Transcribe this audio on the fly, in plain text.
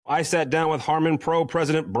I sat down with Harman Pro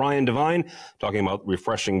President Brian Devine, talking about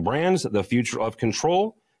refreshing brands, the future of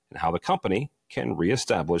control, and how the company can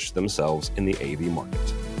reestablish themselves in the AV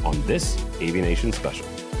market on this AVNation special.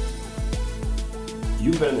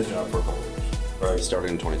 You've been in this job for a couple of years, right? Started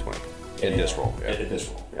in 2020. In this role. Yeah. In this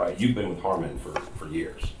role, right? You've been with Harman for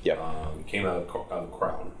years. Yeah. Came out of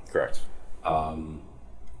Crown. Correct.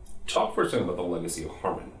 Talk for a second about the legacy of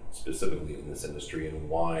Harman, specifically in this industry, and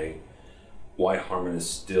why Harman is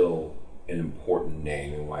still an important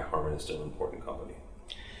name and why Harman is still an important company.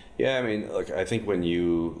 Yeah, I mean, look, I think when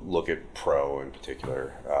you look at Pro in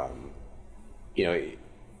particular,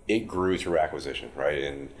 it grew through acquisition, right?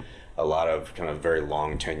 And a lot of kind of very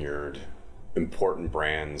long tenured, important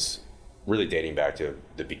brands, really dating back to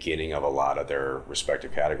the beginning of a lot of their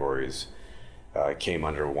respective categories, came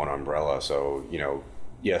under one umbrella. So,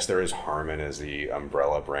 yes, there is Harman as the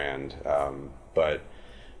umbrella brand, but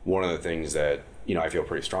one of the things that, I feel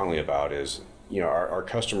pretty strongly about is, our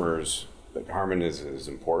customers, like Harman is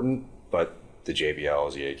important, but the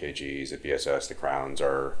JBLs, the AKGs, the BSS, the Crowns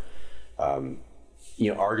are,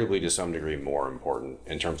 arguably to some degree more important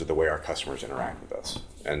in terms of the way our customers interact with us.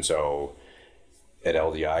 And so at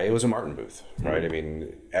LDI, it was a Martin booth, right? Mm-hmm. I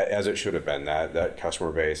mean, as it should have been, that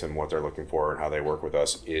customer base and what they're looking for and how they work with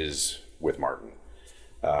us is with Martin.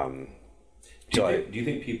 Do you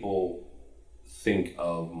think people think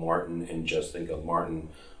of Martin and just think of Martin,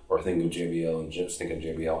 or think of JBL and just think of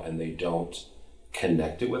JBL, and they don't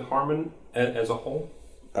connect it with Harman as a whole?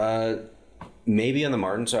 Maybe on the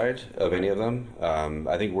Martin side of any of them.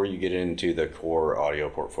 I think where you get into the core audio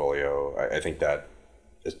portfolio, I think that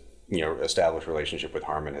established relationship with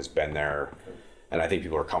Harman has been there, okay. And I think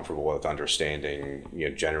people are comfortable with understanding,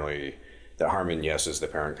 generally that Harman, yes, is the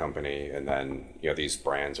parent company, and then these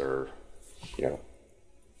brands are,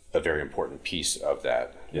 a very important piece of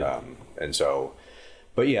that. Yeah. And so,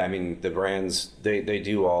 but yeah, I mean, the brands, they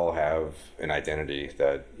do all have an identity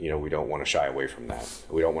that, we don't want to shy away from that.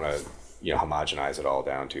 We don't want to, homogenize it all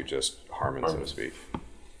down to just Harman, so to speak.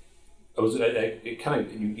 You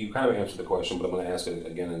kind of answered the question, but I'm going to ask it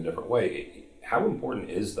again in a different way. How important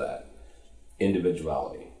is that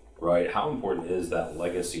individuality, right? How important is that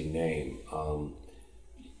legacy name?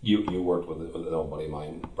 You worked with an old buddy of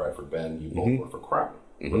mine, Bradford Ben. You both worked for Crown,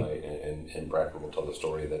 mm-hmm. right? And Bradford will tell the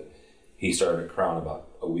story that he started at Crown about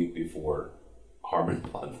a week before Harman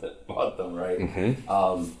bought them, right?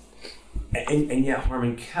 Mm-hmm. And yet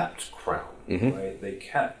Harman kept Crown, mm-hmm. right? They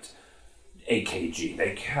kept AKG,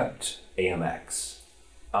 they kept AMX.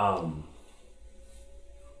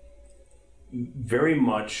 Very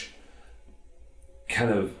much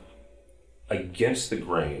kind of against the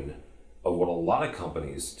grain of what a lot of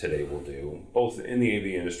companies today will do, both in the AV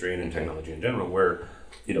industry and in technology in general, where,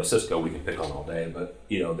 Cisco we can pick on all day, but,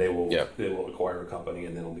 they will acquire a company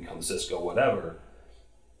and then it'll become Cisco, whatever.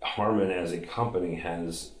 Harman as a company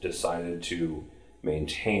has decided to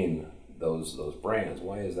maintain those brands.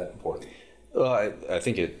 Why is that important? Well, I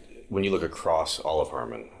think when you look across all of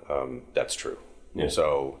Harman, that's true. Yeah.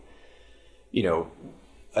 So, I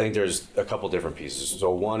think there's a couple different pieces.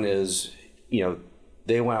 So one is,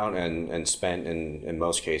 they went out and spent, in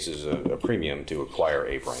most cases, a premium to acquire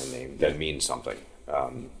a brand name that means something.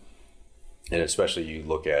 And especially you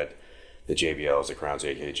look at the JBLs, the Crowns,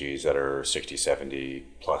 AKGs that are 60, 70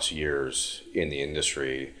 plus years in the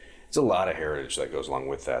industry. It's a lot of heritage that goes along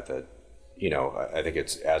with that, I think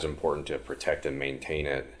it's as important to protect and maintain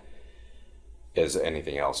it as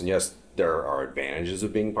anything else. And yes, there are advantages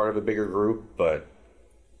of being part of a bigger group, but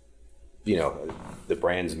the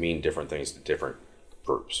brands mean different things to different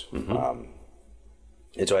groups. Mm-hmm.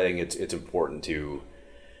 And so I think it's important to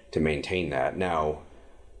maintain that. Now,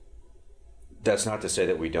 that's not to say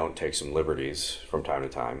that we don't take some liberties from time to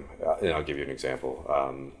time. And I'll give you an example.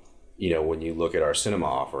 When you look at our cinema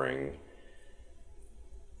offering,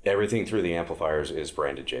 everything through the amplifiers is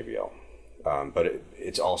branded JBL. But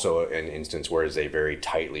it's also an instance where it's a very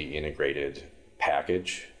tightly integrated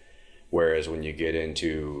package. Whereas when you get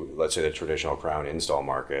into, let's say, the traditional Crown install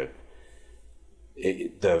market,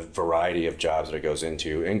 the variety of jobs that it goes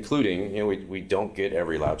into, including, we don't get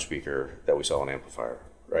every loudspeaker that we sell an amplifier,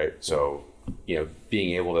 right? So,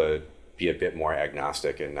 being able to be a bit more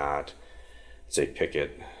agnostic and not, say,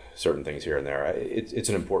 picket certain things here and there, it's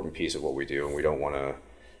an important piece of what we do, and we don't want to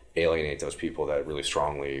alienate those people that really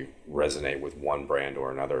strongly resonate with one brand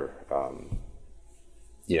or another.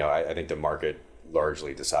 I think the market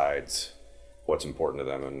largely decides what's important to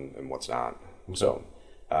them and what's not. So,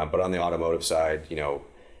 but on the automotive side,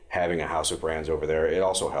 having a house of brands over there, it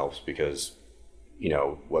also helps because,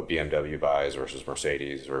 what BMW buys versus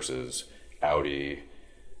Mercedes versus Audi,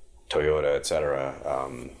 Toyota, et cetera,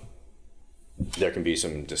 there can be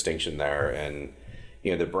some distinction there. And,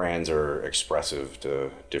 the brands are expressive to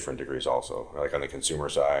different degrees also. Like on the consumer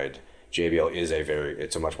side, JBL is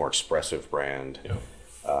it's a much more expressive brand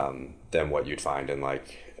than what you'd find in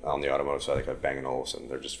like on the automotive side, like a Bang & Olufsen.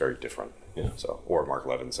 They're just very different. Yeah. So, or Mark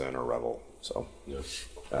Levinson or Revel. So, yeah.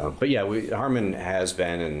 But yeah, Harman has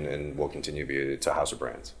been and will continue to be. It's a house of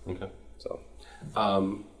brands. Okay. So,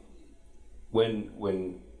 when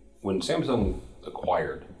Samsung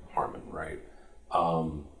acquired Harman, right?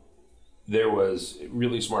 There was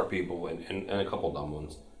really smart people and a couple dumb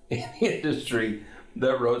ones in the industry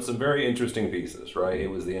that wrote some very interesting pieces, right? It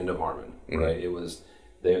was the end of Harman, right? It was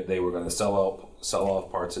they were going to sell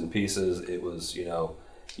off parts and pieces. It was,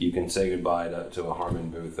 you can say goodbye to a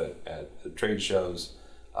Harman booth at the trade shows.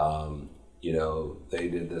 They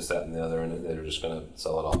did this, that, and the other, and they're just going to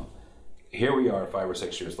sell it off. Here we are 5 or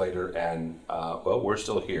 6 years later, and we're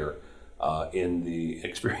still here in the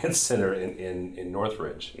Experience Center in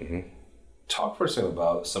Northridge. Mm-hmm. Talk for a second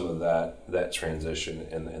about some of that transition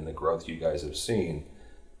and the growth you guys have seen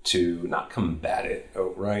to not combat it,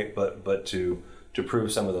 right, but to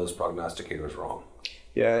prove some of those prognosticators wrong.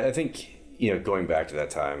 Yeah, I think, going back to that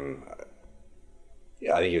time,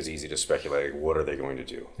 I think it was easy to speculate, what are they going to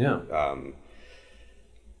do? Yeah.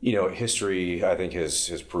 History, I think,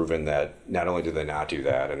 has proven that not only did they not do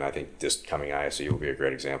that, and I think this coming ISE will be a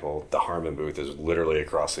great example, the Harman booth is literally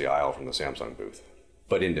across the aisle from the Samsung booth,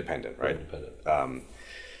 but independent, right? Independent.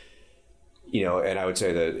 And I would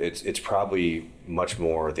say that it's probably much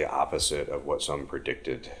more the opposite of what some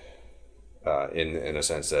predicted, in a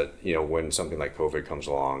sense that, when something like COVID comes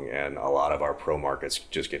along and a lot of our pro markets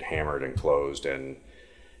just get hammered and closed and,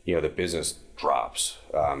 the business drops,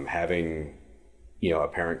 having, a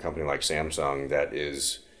parent company like Samsung that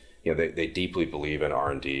is, they deeply believe in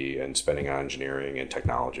R&D and spending on engineering and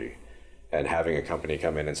technology, and having a company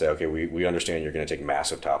come in and say, okay, we understand you're going to take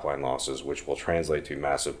massive top line losses, which will translate to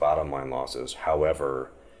massive bottom line losses.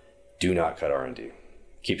 However, do not cut R&D.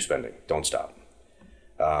 Keep spending. Don't stop.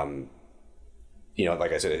 Like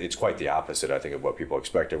I said, it's quite the opposite, I think, of what people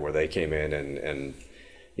expected, where they came in and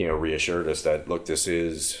reassured us that, look,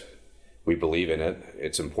 we believe in it.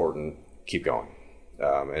 It's important. Keep going.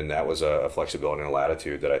 And that was a flexibility and a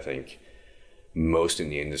latitude that I think most in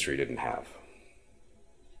the industry didn't have.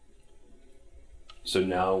 So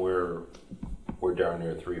now we're down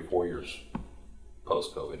there 3 or 4 years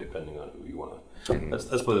post-COVID, depending on who you want to. Mm-hmm. Let's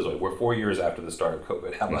put it this way: we're 4 years after the start of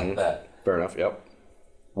COVID. How about that? Fair enough. Yep.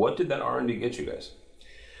 What did that R&D get you guys?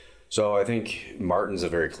 So I think Martin's a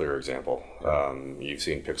very clear example. You've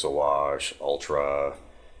seen Pixel Wash, Ultra,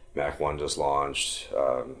 Mac 1 just launched,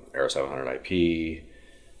 Aero 700 IP.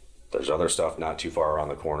 There's other stuff not too far around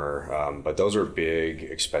the corner, but those are big,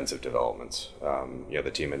 expensive developments.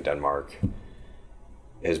 The team in Denmark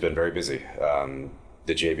has been very busy.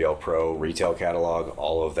 The JBL Pro retail catalog,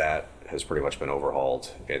 all of that has pretty much been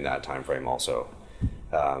overhauled in that time frame also.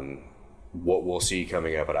 What we'll see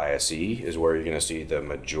coming up at ISE is where you're going to see the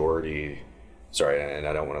majority, and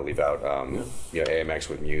I don't want to leave out AMX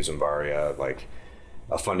with Muse and Varia, like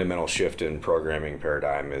a fundamental shift in programming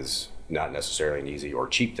paradigm is not necessarily an easy or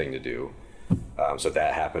cheap thing to do. So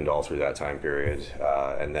that happened all through that time period.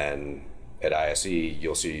 And then at ISE,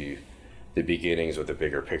 you'll see the beginnings of the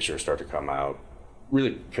bigger picture start to come out,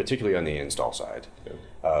 really particularly on the install side,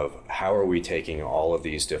 of how are we taking all of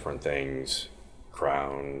these different things,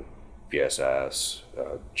 Crown, VSS,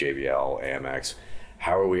 JBL, AMX,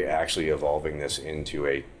 how are we actually evolving this into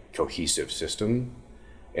a cohesive system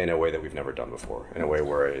in a way that we've never done before, in a way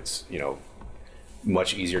where it's,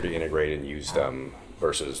 much easier to integrate and use them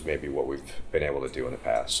versus maybe what we've been able to do in the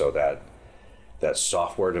past. So that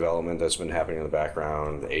software development that's been happening in the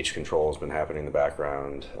background, the H control has been happening in the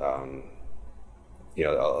background, a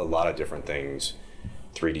lot of different things,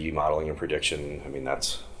 3D modeling and prediction. I mean,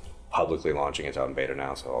 that's publicly launching. It's out in beta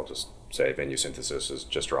now, so I'll just say venue synthesis is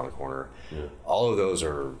just around the corner. Yeah. All of those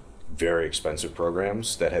are very expensive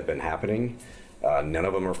programs that have been happening. None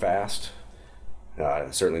of them are fast.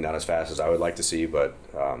 Certainly not as fast as I would like to see, but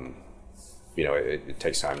it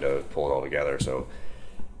takes time to pull it all together. So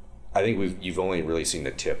I think you've only really seen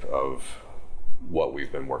the tip of what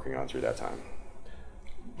we've been working on through that time.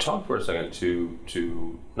 Talk for a second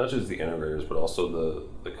to not just the integrators, but also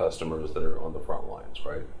the customers that are on the front lines,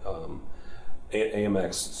 right?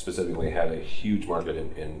 AMX specifically had a huge market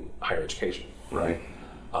in higher education, right?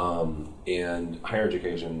 And higher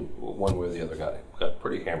education, one way or the other, got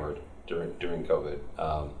pretty hammered during COVID,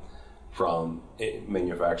 from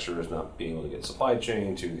manufacturers not being able to get supply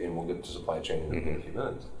chain and we'll get to supply chain in a few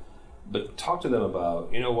minutes. But talk to them about,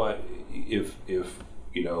 if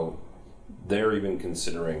they're even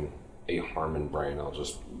considering a Harman brand. I'll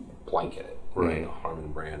just blanket it, right? Mm-hmm. A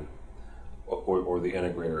Harman brand, or the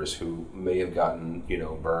integrators who may have gotten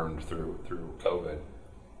burned through COVID.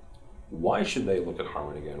 Why should they look at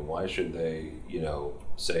Harman again? Why should they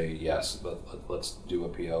say yes? Let's do a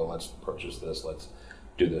PO. Let's purchase this. Let's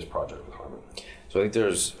do this project with Harman. So I think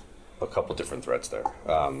there's a couple different threads there.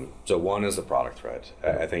 So one is the product thread.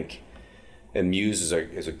 I think, and Muse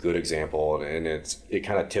is a good example, and it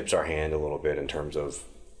kind of tips our hand a little bit in terms of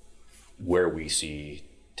where we see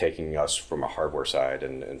taking us from a hardware side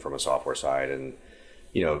and from a software side, and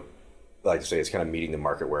like I say, it's kind of meeting the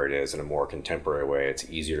market where it is in a more contemporary way. It's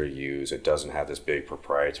easier to use. It doesn't have this big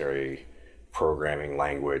proprietary programming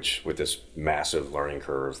language with this massive learning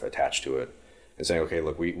curve attached to it. And saying, okay,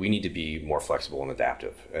 look, we need to be more flexible and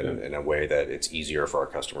adaptive in a way that it's easier for our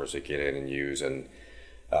customers to get in and use. And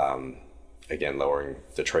again, lowering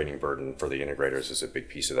the training burden for the integrators is a big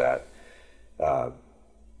piece of that.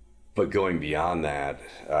 But going beyond that,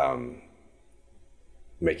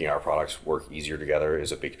 making our products work easier together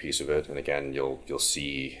is a big piece of it. And again, you'll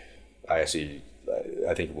see, I think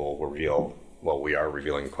we'll reveal, we are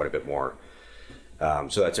revealing quite a bit more.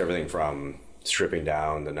 So that's everything from stripping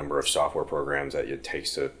down the number of software programs that it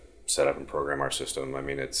takes to set up and program our system.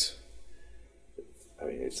 It's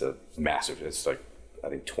a massive, it's like, I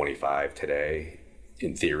think 25 today,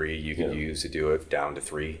 in theory, you can use to do it, down to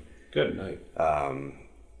 3. Good night.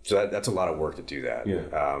 So that's a lot of work to do that.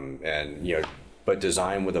 Yeah. But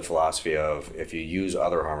design with the philosophy of, if you use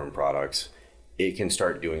other Harman products, it can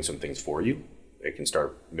start doing some things for you. It can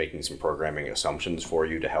start making some programming assumptions for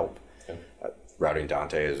you to help. Yeah. Routing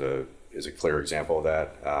Dante is a clear example of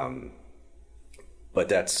that.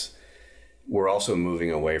 But we're also moving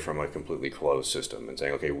away from a completely closed system and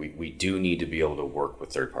saying, okay, we do need to be able to work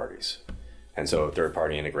with third parties. And so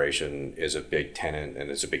third-party integration is a big tenet, and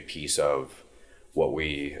it's a big piece of what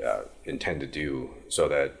we intend to do, so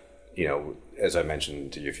that, as I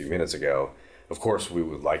mentioned to you a few minutes ago, of course we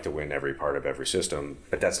would like to win every part of every system,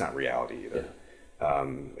 but that's not reality either. Yeah.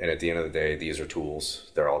 And at the end of the day, these are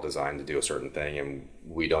tools. They're all designed to do a certain thing, and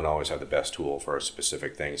we don't always have the best tool for a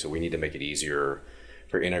specific thing. So we need to make it easier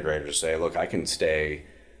for integrators to say, look, I can stay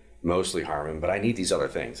mostly Harman, but I need these other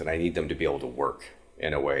things, and I need them to be able to work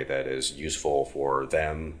in a way that is useful for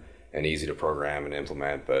them and easy to program and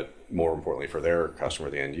implement, but more importantly for their customer,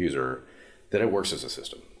 the end user, that it works as a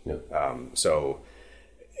system. Yeah. So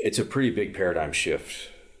it's a pretty big paradigm shift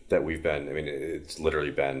that it's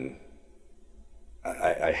literally been,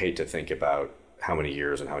 I hate to think about how many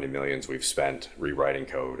years and how many millions we've spent rewriting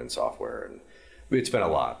code and software, and it's been a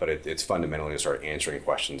lot, but it's fundamentally to start answering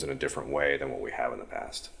questions in a different way than what we have in the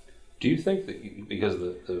past. Do you think that because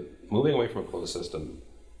the moving away from a closed system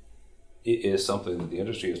is something that the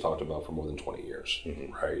industry has talked about for more than 20 years,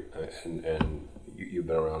 mm-hmm. right? And you've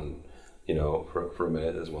been around, for a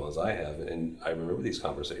minute as well as I have, and I remember these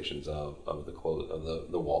conversations of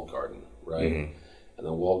the walled garden, right? Mm-hmm. And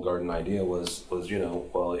the walled garden idea was well,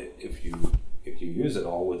 if you use it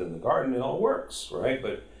all within the garden, it all works, right?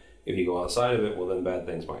 But if you go outside of it, well, then bad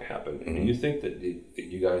things might happen. Mm-hmm. And do you think that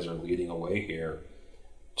you guys are leading away here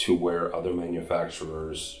to where other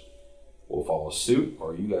manufacturers will follow suit,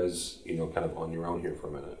 or are you guys, kind of on your own here for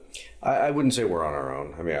a minute? I wouldn't say we're on our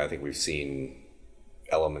own. I think we've seen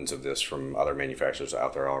elements of this from other manufacturers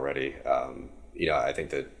out there already. I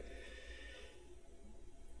think that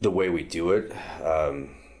the way we do it,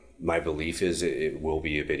 my belief is it will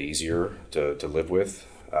be a bit easier to live with.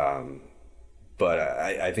 But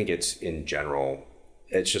I think it's, in general,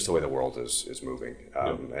 it's just the way the world is moving.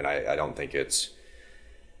 And I don't think it's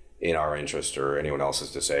in our interest or anyone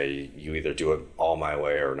else's to say you either do it all my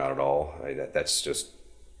way or not at all. That's just,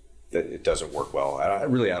 it doesn't work well. I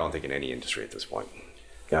don't think in any industry at this point.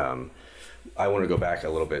 I want to go back a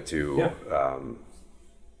little bit to,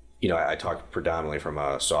 I talked predominantly from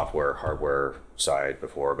a software, hardware side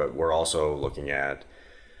before, but we're also looking at,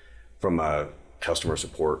 from a customer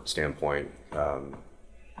support standpoint,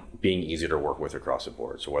 being easier to work with across the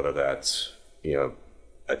board. So whether that's,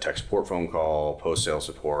 a tech support phone call, post-sale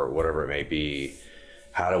support, whatever it may be,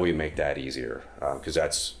 how do we make that easier? Because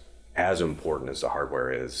that's as important as the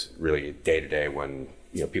hardware is, really day to day when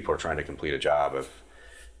people are trying to complete a job. If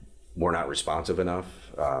we're not responsive enough,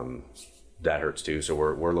 that hurts too. So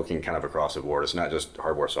we're looking kind of across the board. It's not just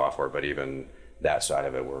hardware, software, but even that side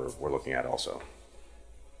of it we're looking at also.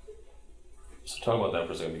 So talk about that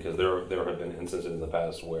for a second, because there have been instances in the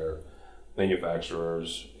past where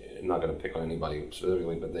manufacturers, I'm not going to pick on anybody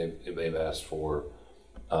specifically, but they've asked for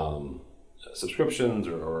subscriptions,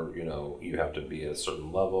 or you have to be at a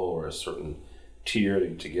certain level or a certain tier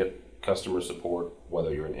to get customer support,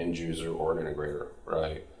 whether you're an end user or an integrator,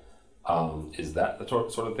 right? Is that the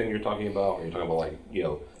sort of thing you're talking about? Or you're talking about like,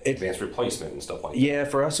 advanced replacement and stuff like that? Yeah,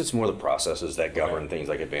 for us, it's more the processes that govern things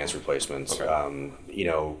like advanced replacements.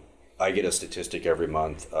 Okay. I get a statistic every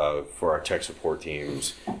month for our tech support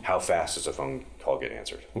teams, how fast does a phone call get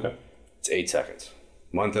answered? Okay. It's 8 seconds.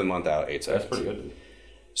 Month in, month out, 8 seconds. That's pretty good.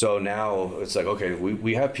 So now it's like, okay,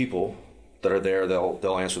 we have people that are there,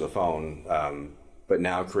 they'll answer the phone, but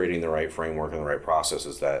now creating the right framework and the right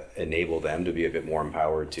processes that enable them to be a bit more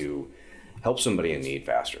empowered to help somebody in need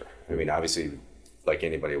faster. I mean, obviously, like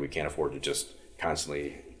anybody, we can't afford to just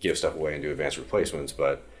constantly give stuff away and do advanced replacements,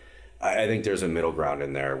 but I think there's a middle ground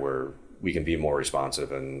in there where we can be more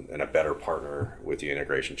responsive and a better partner with the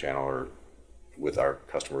integration channel or with our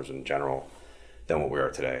customers in general than what we are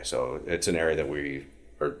today. So it's an area that we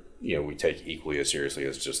take equally as seriously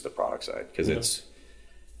as just the product side, because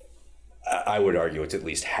I would argue it's at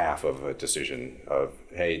least half of a decision of,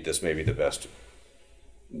 hey, this may be the best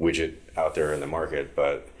widget out there in the market,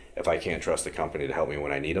 but if I can't trust the company to help me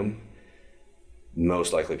when I need them,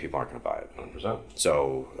 most likely people aren't going to buy it. 100%.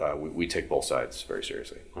 So we take both sides very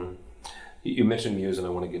seriously. Mm-hmm. You mentioned Muse, and I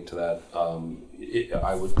want to get to that.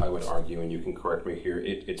 I would argue, and you can correct me here,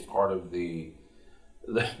 it's part of the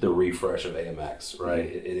refresh of AMX,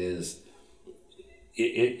 right? Mm-hmm.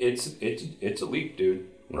 It's a leap, dude,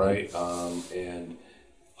 right? Mm-hmm. And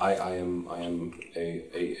I am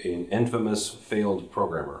an infamous failed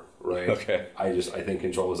programmer, right? Okay. I think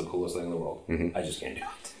control is the coolest thing in the world. Mm-hmm. I just can't do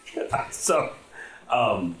it. So,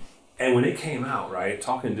 and when it came out, right,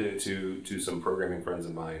 talking to some programming friends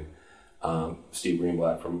of mine, Steve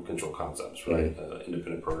Greenblatt from Control Concepts, right, mm-hmm.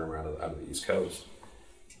 Independent programmer out of the East Coast,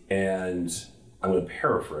 and I'm going to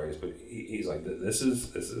paraphrase, but he's like, this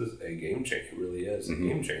is a game changer. It really is a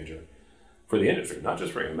game changer for the industry, not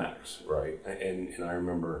just for AMX, right? And I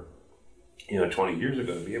remember, 20 years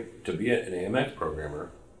ago, to be an AMX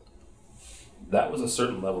programmer, that was a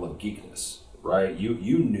certain level of geekness, right?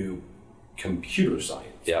 You knew computer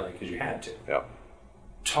science, right? Because you had to. Yeah.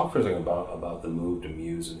 Talk for a second about the move to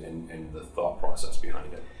Muse and the thought process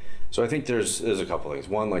behind it. So I think there's a couple things.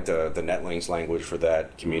 One, like the Netlings language for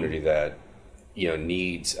that community that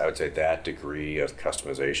needs, I would say, that degree of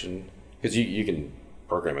customization, because you can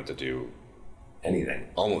program it to do anything,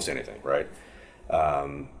 almost anything, right?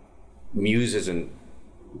 Muse isn't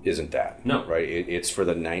that, no, right? It's for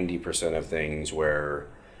the 90% of things where,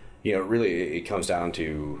 really it comes down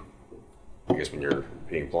to, I guess when you're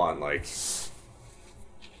being blunt, like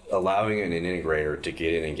allowing an integrator to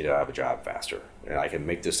get in and get out of a job faster, and I can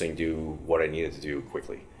make this thing do what I need it to do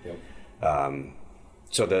quickly. Yep.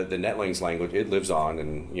 So the Netlings language, it lives on,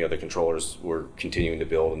 and the controllers, we're continuing to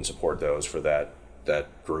build and support those for that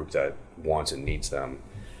group that wants and needs them.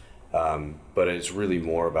 But it's really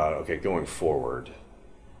more about, okay, going forward,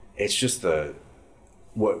 it's just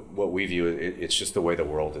what we view, it's just the way the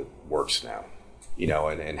world works now,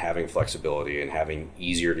 and having flexibility and having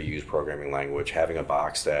easier to use programming language, having a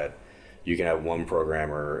box that you can have one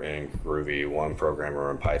programmer in Groovy, one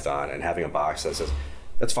programmer in Python, and having a box that says,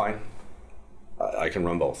 that's fine. I can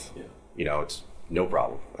run both. Yeah. It's no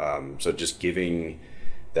problem. So just giving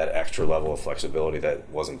that extra level of flexibility that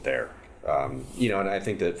wasn't there. And I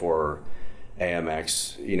think that for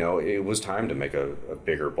AMX, it was time to make a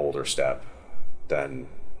bigger, bolder step than.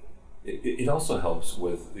 It also helps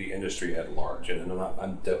with the industry at large, and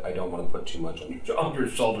I don't want to put too much on your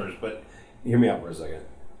shoulders, but hear me out for a second.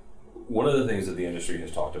 One of the things that the industry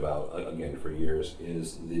has talked about, again, for years,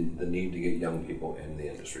 is the need to get young people in the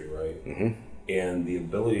industry, right? Mm-hmm. And the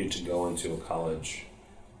ability to go into a college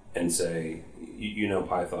and say,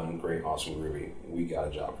 Python, great, awesome, Groovy, we got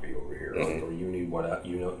a job for you over here, mm-hmm. or you need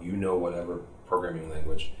whatever programming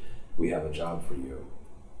language, we have a job for you.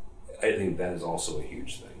 I think that is also a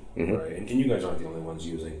huge thing, mm-hmm. right? And you guys aren't the only ones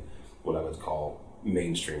using what I would call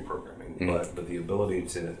mainstream programming, mm-hmm. but the ability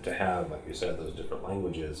to have, like you said, those different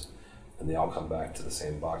languages, and they all come back to the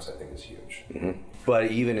same box, I think is huge. Mm-hmm.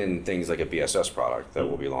 But even in things like a BSS product that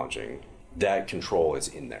we'll be launching, that control is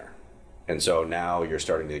in there. And so now you're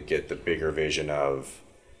starting to get the bigger vision of,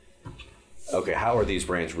 okay, how are these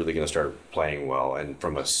brands really going to start playing well? And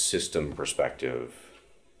from a system perspective,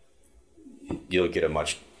 you'll get a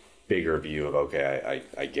much bigger view of, okay,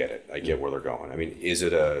 I get it. I get where they're going. I mean, is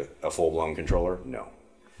it a full-blown controller? No.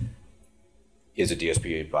 Is a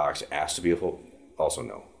DSP box asked to be a full? Also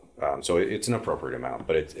no. So it's an appropriate amount,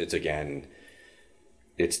 but it's again,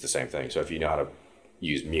 it's the same thing. So if you know how to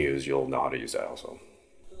use Muse, you'll know how to use that also.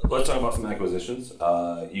 Let's talk about some acquisitions.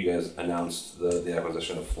 You guys announced the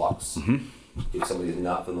acquisition of Flux. Mm-hmm. If somebody's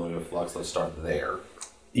not familiar with Flux, let's start there.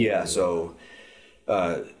 Yeah, so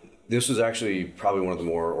the this was actually probably one of the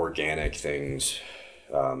more organic things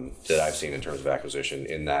that I've seen in terms of acquisition,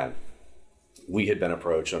 in that we had been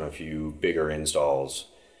approached on a few bigger installs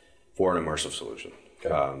for an immersive solution.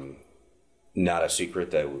 Okay. Not a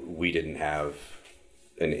secret that we didn't have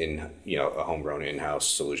a homegrown in-house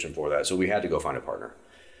solution for that. So we had to go find a partner.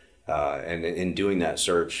 And in doing that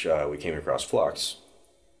search, we came across Flux.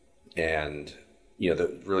 And,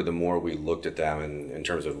 the more we looked at them in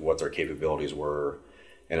terms of what their capabilities were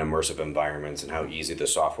in immersive environments and how easy the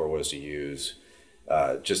software was to use,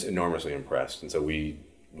 just enormously impressed. And so we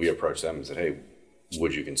approached them and said, hey,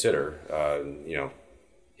 would you consider,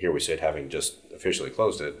 here we sit, having just officially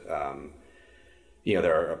closed it,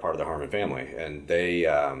 they're a part of the Harman family, and they,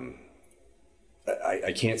 I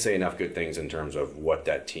can't say enough good things in terms of what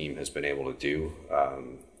that team has been able to do.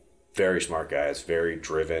 Very smart guys, very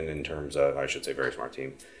driven in terms of, I should say very smart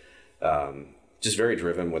team, just very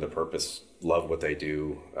driven with a purpose, love what they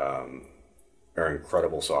do, are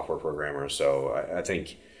incredible software programmers. So I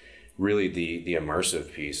think really the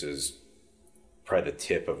immersive piece is probably the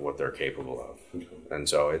tip of what they're capable of. Okay. And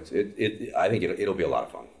so I think it'll be a lot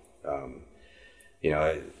of fun.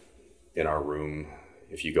 In our room,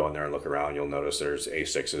 if you go in there and look around, you'll notice there's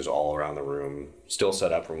A6s all around the room, still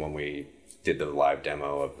set up from when we did the live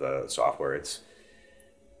demo of the software. It's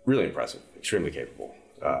really impressive, extremely capable.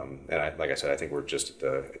 Like I said, I think we're just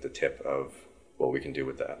at the tip of what we can do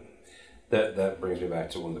with that. That brings me back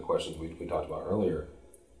to one of the questions we talked about earlier.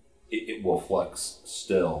 Will Flux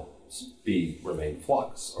still remain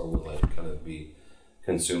Flux, or will it kind of be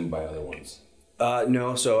consumed by other ones?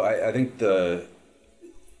 No. So I think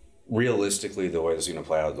realistically, the way this is going to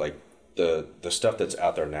play out, like the stuff that's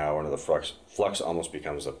out there now under the Flux almost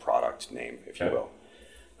becomes a product name, if you will.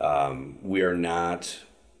 We are not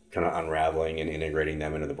kind of unraveling and integrating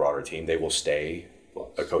them into the broader team. They will stay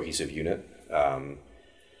a cohesive unit.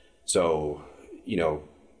 So,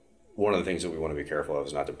 one of the things that we want to be careful of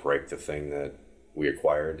is not to break the thing that we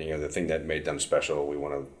acquired. The thing that made them special, we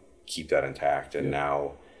want to keep that intact. And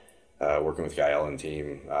now, working with Gael and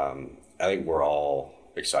team, I think we're all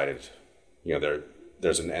excited.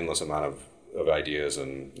 There's an endless amount of ideas,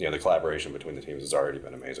 and the collaboration between the teams has already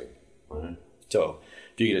been amazing. Mm-hmm. So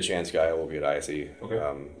if you get a chance, Gael will be at ISE.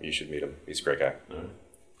 Okay. You should meet him. He's a great guy. Right.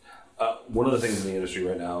 One of the things in the industry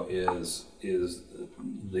right now is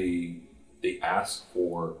the ask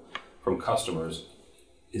from customers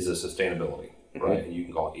is a sustainability, mm-hmm. right? And you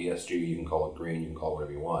can call it ESG, you can call it green, you can call it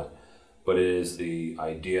whatever you want, but it is the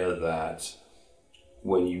idea that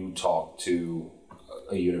when you talk to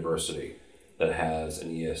a university that has an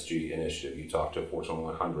ESG initiative, you talk to a Fortune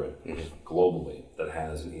 100 mm-hmm. globally that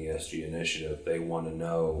has an ESG initiative, they want to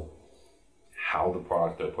know how the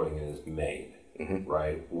product they're putting in is made, mm-hmm.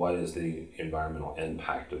 right? What is the environmental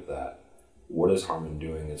impact of that? What is Harman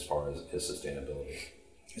doing as far as sustainability?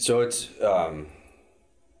 So it's a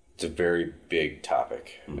very big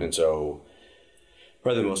topic, mm-hmm. and so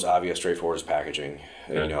probably the most obvious, straightforward is packaging.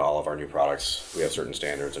 Okay. All of our new products, we have certain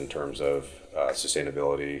standards in terms of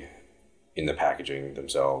sustainability in the packaging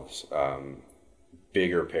themselves.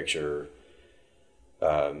 Bigger picture,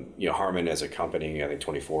 Harman as a company, I think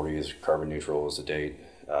 2040 is carbon neutral as the date.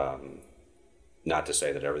 Not to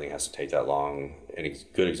say that everything has to take that long. A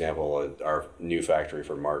good example, our new factory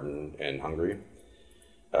for Martin in Hungary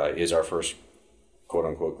is our first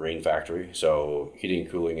quote-unquote green factory. So heating and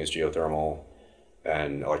cooling is geothermal,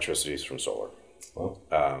 and electricity is from solar. Wow.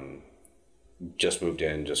 Just moved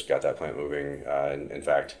in, just got that plant moving. In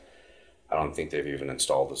fact, I don't think they've even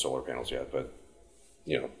installed the solar panels yet, but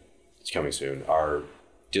it's coming soon. Our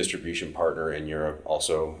distribution partner in Europe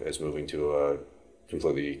also is moving to a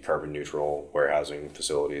completely carbon neutral warehousing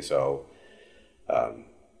facility. So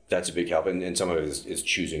that's a big help. And some of it is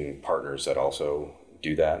choosing partners that also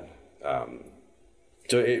do that.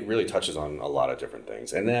 So it really touches on a lot of different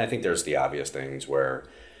things. And then I think there's the obvious things where,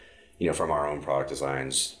 from our own product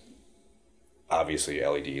designs, obviously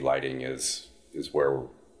LED lighting is where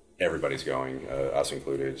everybody's going, us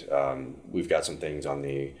included. We've got some things on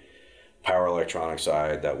the power electronic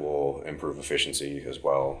side that will improve efficiency as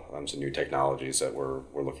well. Some new technologies that we're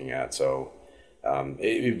looking at. So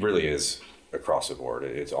it really is across the board.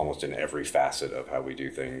 It's almost in every facet of how we do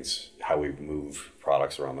things, how we move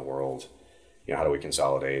products around the world. How do we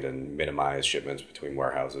consolidate and minimize shipments between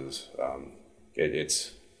warehouses?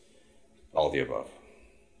 It's all the above.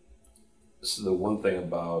 So the one thing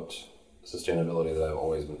about sustainability that I've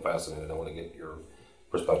always been fascinated, I want to get your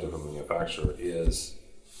perspective from a manufacturer, is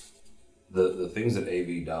the things that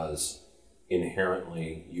AV does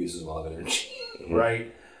inherently uses a lot of energy, mm-hmm.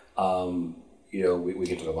 right? We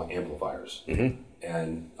can talk about amplifiers, mm-hmm.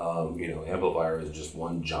 and amplifier is just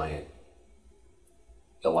one giant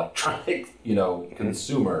electronic,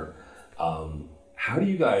 consumer. How do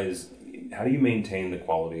you maintain the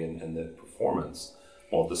quality and the performance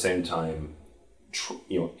while at the same time,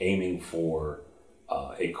 aiming for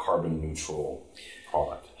a carbon neutral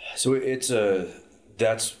product? So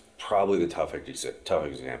that's probably the tough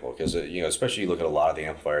example, because especially you look at a lot of the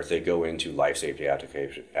amplifiers, they go into life safety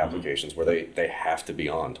applications where they have to be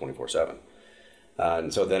on 24/7,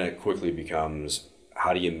 and so then it quickly becomes,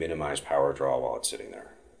 how do you minimize power draw while it's sitting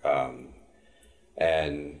there?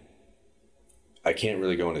 And I can't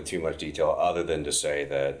really go into too much detail other than to say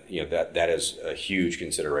that that is a huge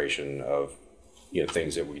consideration of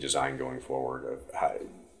things that we design going forward. Of how,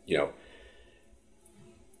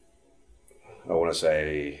 I want to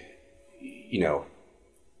say,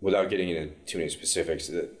 without getting into too many specifics,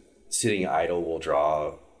 that sitting idle will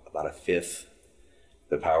draw about a fifth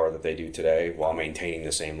the power that they do today while maintaining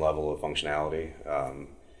the same level of functionality.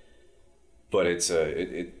 But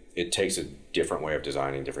it takes a different way of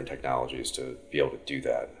designing different technologies to be able to do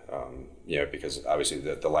that. Because obviously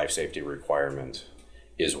the life safety requirement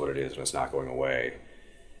is what it is and it's not going away.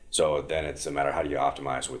 So then it's a matter, how do you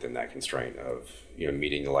optimize within that constraint of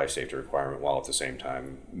meeting the life safety requirement while at the same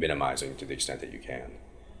time minimizing to the extent that you can.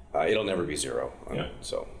 It'll never be zero.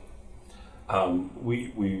 So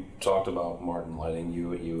we talked about Martin Lighting.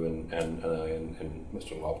 You and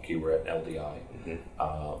Mr. Welke were at LDI.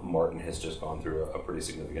 Mm-hmm. Martin has just gone through a pretty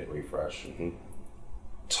significant refresh. Mm-hmm.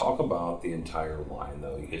 Talk about the entire line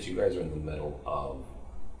though, because you guys are in the middle of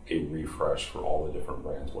a refresh for all the different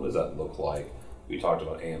brands. What does that look like? We talked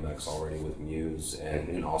about AMX already with Muse,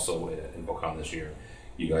 and also in BookCon this year,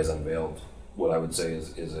 you guys unveiled what I would say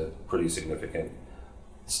is a pretty significant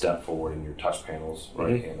step forward in your touch panels,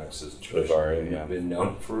 right? Mm-hmm. AMX has traditionally been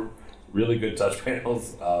known for really good touch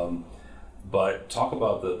panels, but talk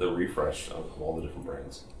about the refresh of all the different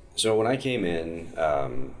brands. So when I came in,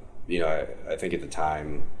 I think at the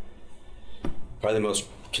time, probably the most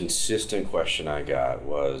consistent question I got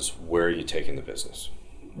was, where are you taking the business?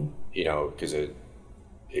 Because it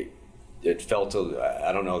felt,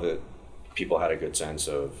 I don't know that people had a good sense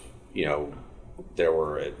of, there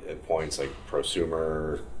were at points like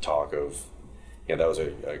prosumer talk of, that was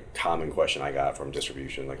a common question I got from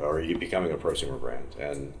distribution, like, are you becoming a prosumer brand?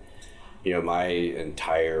 And, my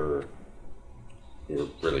entire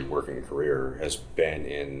really working career has been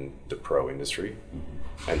in the pro industry.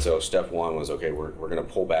 Mm-hmm. And so step one was, okay, we're going to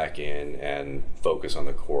pull back in and focus on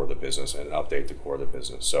the core of the business and update the core of the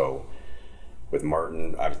business. So with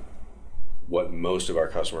Martin, what most of our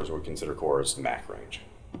customers would consider core is the Mac range.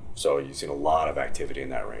 So you've seen a lot of activity in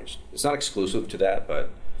that range. It's not exclusive to that,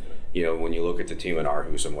 but when you look at the team in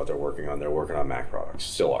Aarhus and what they're working on Mac products,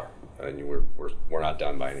 still are. And we're not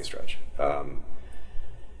done by any stretch.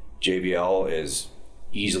 JBL is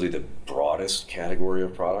easily the broadest category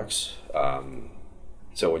of products.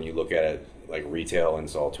 So when you look at it like retail,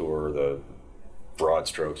 install, tour, the broad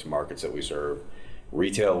strokes markets that we serve,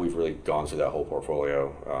 retail, we've really gone through that whole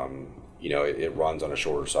portfolio. It runs on a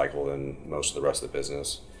shorter cycle than most of the rest of the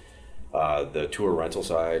business. The tour rental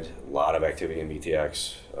side, a lot of activity in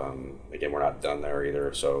BTX. Again, we're not done there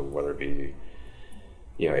either. So whether it be,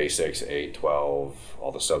 A6, 8, 12,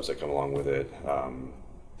 all the subs that come along with it.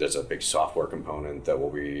 There's a big software component that we'll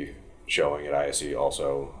be showing at ISE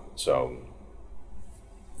also. So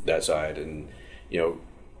that side, and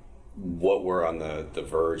what we're on the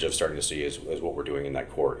verge of starting to see is what we're doing in that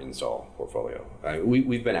core install portfolio.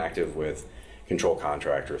 We've been active with Control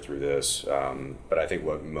Contractor through this, but I think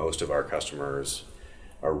what most of our customers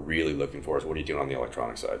are really looking for is, what are you doing on the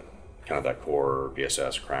electronic side? Kind of that core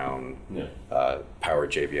BSS, Crown, power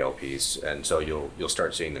JBL piece, and so you'll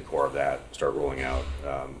start seeing the core of that start rolling out.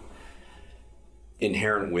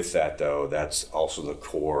 Inherent with that, though, that's also the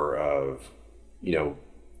core of,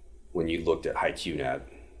 when you looked at HiQNet,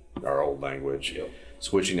 our old language,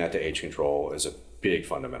 switching that to H control is a big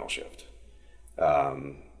fundamental shift.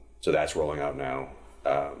 So that's rolling out now.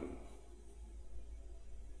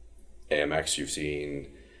 AMX, you've seen.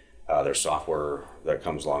 There's software that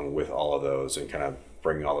comes along with all of those, and kind of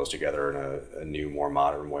bringing all those together in a new, more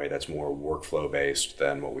modern way that's more workflow based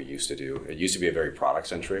than what we used to do. It used to be a very product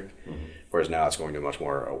centric, whereas now it's going to much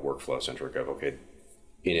more a workflow centric of, okay,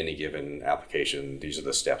 in any given application, these are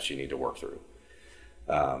the steps you need to work through.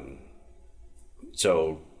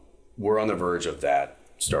 So we're on the verge of that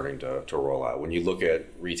starting to roll out. When you look at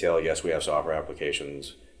retail, yes, we have software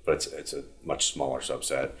applications, but it's a much smaller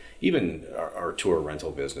subset. Even our tour rental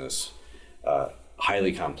business,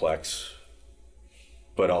 highly complex,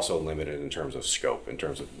 but also limited in terms of scope, in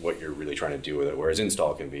terms of what you're really trying to do with it, whereas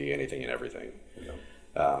install can be anything and everything.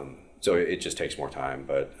 So it just takes more time,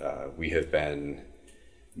 but we have been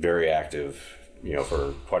very active,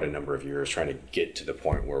 for quite a number of years, trying to get to the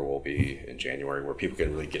point where we'll be in January, where people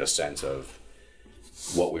can really get a sense of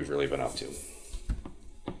what we've really been up to.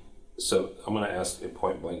 So I'm going to ask a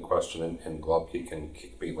point blank question, and Globke can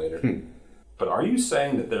kick me later. But are you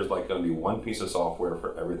saying that there's like going to be one piece of software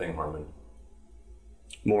for everything Harman?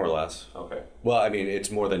 More or less. Okay. Well, I mean, it's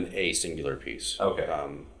more than a singular piece. Okay.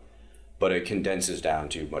 But it condenses down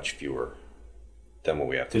to much fewer than what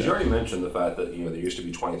we have today. Because you already mentioned the fact that, there used to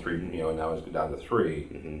be 23, and now it's down to 3.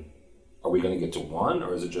 Mm-hmm. Are we going to get to 1,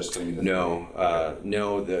 or is it just going to be the 3?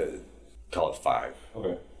 No, call it 5.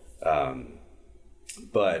 Okay.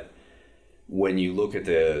 But when you look at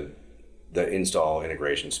the install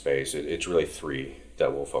integration space, it's really 3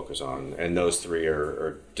 that we'll focus on. And those 3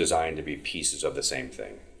 are designed to be pieces of the same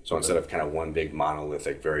thing. So instead of kind of one big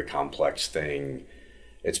monolithic, very complex thing,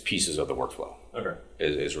 it's pieces of the workflow. Okay.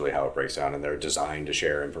 Is really how it breaks down, and they're designed to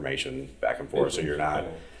share information back and forth, so you're not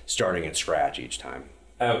starting at scratch each time.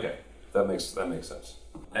 Okay, that makes sense.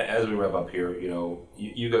 As we wrap up here,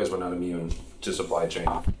 you guys were not immune to supply chain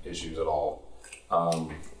issues at all.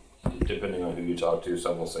 Depending on who you talk to,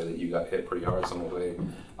 some will say that you got hit pretty hard. Some will say,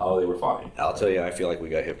 oh, they were fine. I'll tell you, I feel like we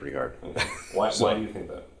got hit pretty hard. Okay. Why do you think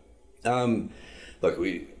that? Look,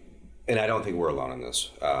 and I don't think we're alone in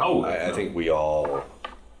this. I think we all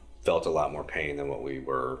felt a lot more pain than what we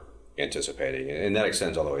were anticipating, and that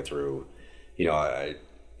extends all the way through.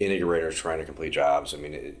 Integrators trying to complete jobs. I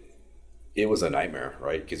mean, it was a nightmare,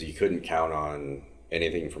 right? Because you couldn't count on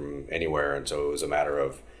anything from anywhere, and so it was a matter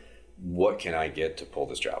of what can I get to pull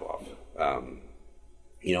this job off.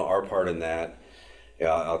 Our part in that,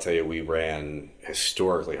 I'll tell you, we ran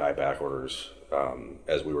historically high back orders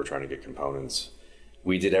as we were trying to get components.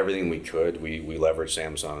 We did everything we could. We leveraged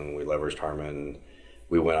Samsung, we leveraged Harman.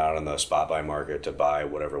 We went out on the spot buy market to buy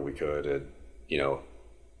whatever we could.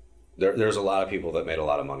 There's a lot of people that made a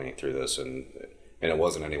lot of money through this, and it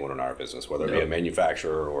wasn't anyone in our business, whether it be a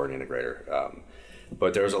manufacturer or an integrator.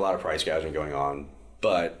 But there was a lot of price gouging going on.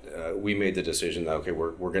 But we made the decision that, okay,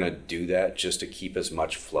 we're going to do that just to keep as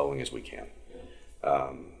much flowing as we can.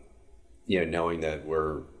 Knowing that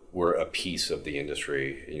we're a piece of the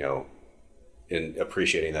industry, and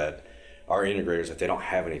appreciating that our integrators, if they don't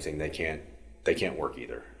have anything, they can't work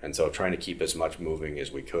either. And so trying to keep as much moving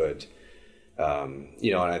as we could. And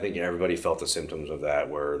I think everybody felt the symptoms of that,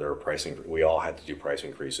 where there were we all had to do price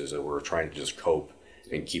increases, and we're trying to just cope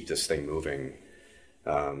and keep this thing moving.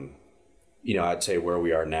 I'd say where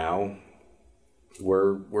we are now,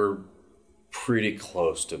 we're pretty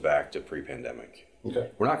close to back to pre-pandemic. Okay.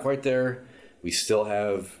 We're not quite there. We still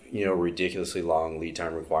have, ridiculously long lead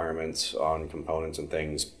time requirements on components and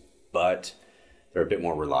things, but they're a bit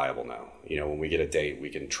more reliable now. When we get a date, we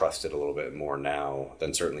can trust it a little bit more now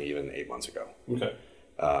than certainly even 8 months ago. Okay.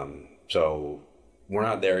 So we're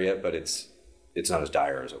not there yet, but it's not as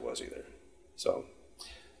dire as it was either. So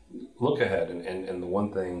look ahead, and the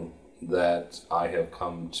one thing that I have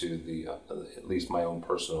come to at least my own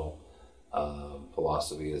personal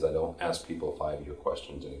philosophy is I don't ask people 5-year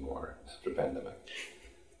questions anymore after pandemic.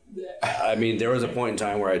 I mean, there was a point in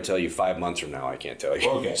time where I'd tell you 5 months from now, I can't tell you.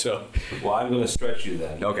 Okay. Well, I'm going to stretch you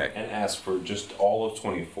then. Okay. And ask for just all of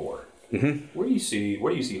 24. Mm-hmm. Where do you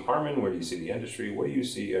see Harman? Where do you see the industry? What do you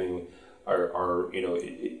see? I mean,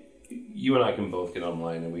 you and I can both get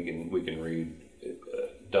online and we can read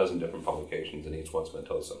a dozen different publications, and each one's going to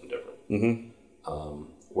tell us something different. Mm-hmm.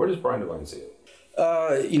 Where does Brian Devine see it?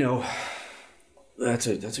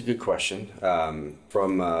 That's a good question.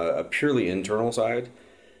 From a purely internal side,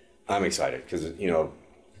 I'm excited because,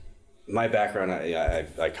 my background,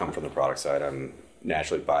 I come from the product side. I'm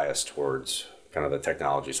naturally biased towards kind of the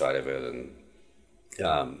technology side of it. And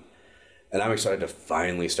I'm excited to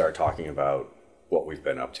finally start talking about what we've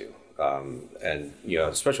been up to. And,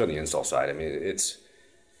 especially on the install side, I mean, it's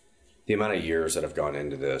the amount of years that have gone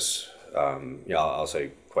into this. I'll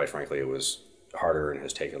say, quite frankly, it was harder and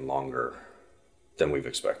has taken longer than we've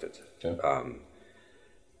expected. Okay.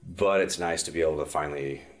 But it's nice to be able to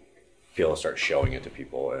finally start showing it to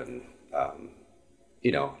people. And,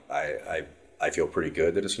 I feel pretty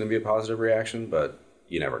good that it's going to be a positive reaction, but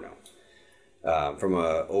you never know. From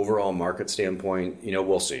an overall market standpoint,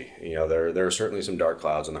 we'll see. There are certainly some dark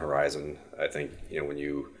clouds on the horizon. I think, when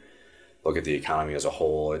you look at the economy as a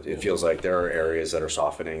whole, it feels like there are areas that are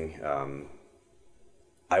softening.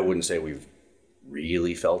 I wouldn't say we've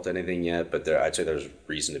really felt anything yet, but I'd say there's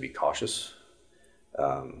reason to be cautious.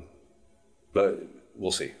 But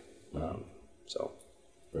we'll see. So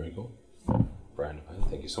very cool. Brian,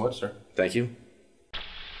 thank you so much, sir. Thank you.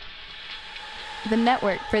 The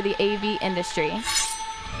network for the AV industry.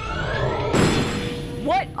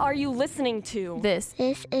 are you listening to? This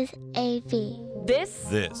This is AV. This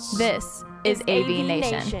This is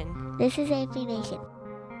AVNation. Nation. This is AVNation.